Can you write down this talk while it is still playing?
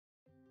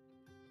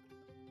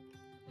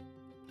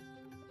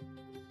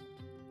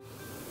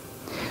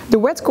The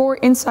wet core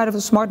inside of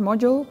the smart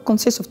module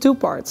consists of two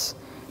parts,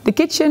 the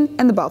kitchen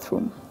and the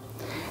bathroom.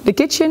 The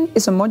kitchen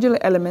is a modular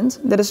element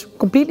that is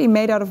completely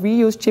made out of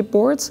reused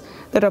chipboards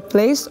that are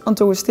placed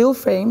onto a steel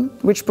frame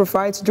which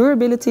provides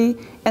durability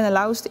and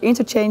allows the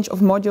interchange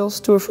of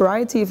modules to a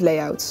variety of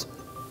layouts.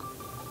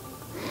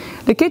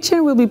 The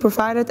kitchen will be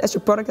provided as a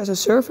product as a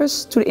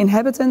service to the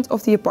inhabitant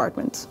of the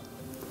apartment.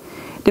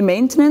 The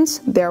maintenance,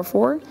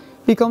 therefore,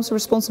 becomes the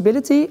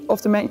responsibility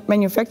of the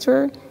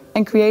manufacturer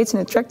and creates an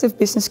attractive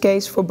business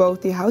case for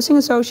both the housing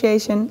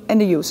association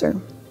and the user.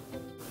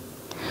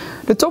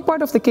 The top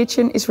part of the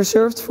kitchen is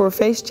reserved for a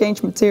phase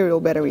change material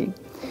battery.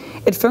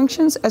 It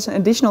functions as an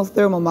additional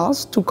thermal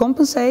mass to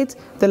compensate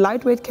the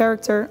lightweight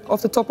character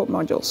of the top-up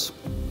modules.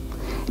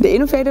 The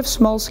innovative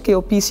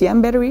small-scale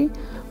PCM battery,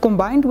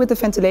 combined with the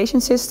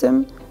ventilation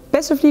system,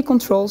 passively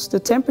controls the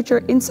temperature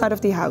inside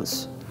of the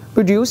house,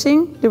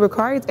 reducing the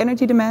required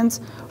energy demand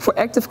for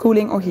active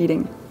cooling or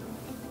heating.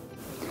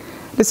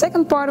 The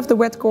second part of the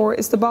wet core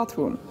is the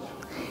bathroom.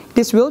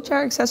 This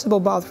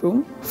wheelchair-accessible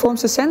bathroom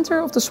forms the center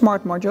of the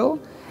smart module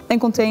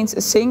and contains a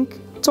sink,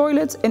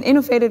 toilet and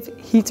innovative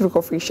heat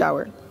recovery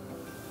shower.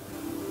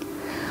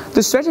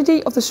 The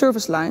strategy of the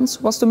service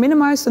lines was to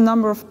minimize the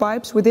number of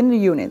pipes within the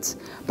unit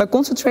by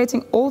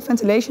concentrating all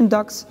ventilation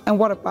ducts and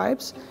water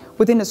pipes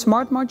within the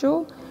smart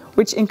module,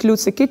 which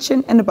includes the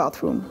kitchen and the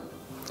bathroom.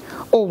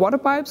 All water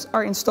pipes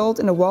are installed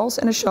in the walls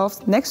and the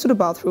shaft next to the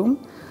bathroom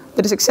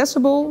that is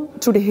accessible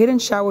through the hidden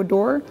shower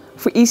door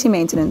for easy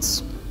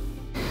maintenance.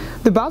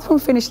 The bathroom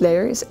finish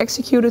layer is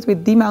executed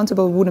with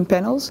demountable wooden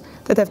panels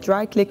that have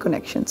dry click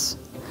connections.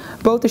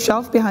 Both the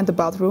shelf behind the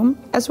bathroom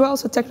as well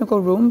as the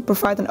technical room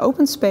provide an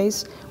open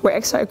space where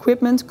extra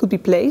equipment could be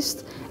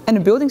placed and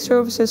the building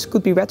services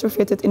could be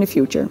retrofitted in the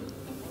future.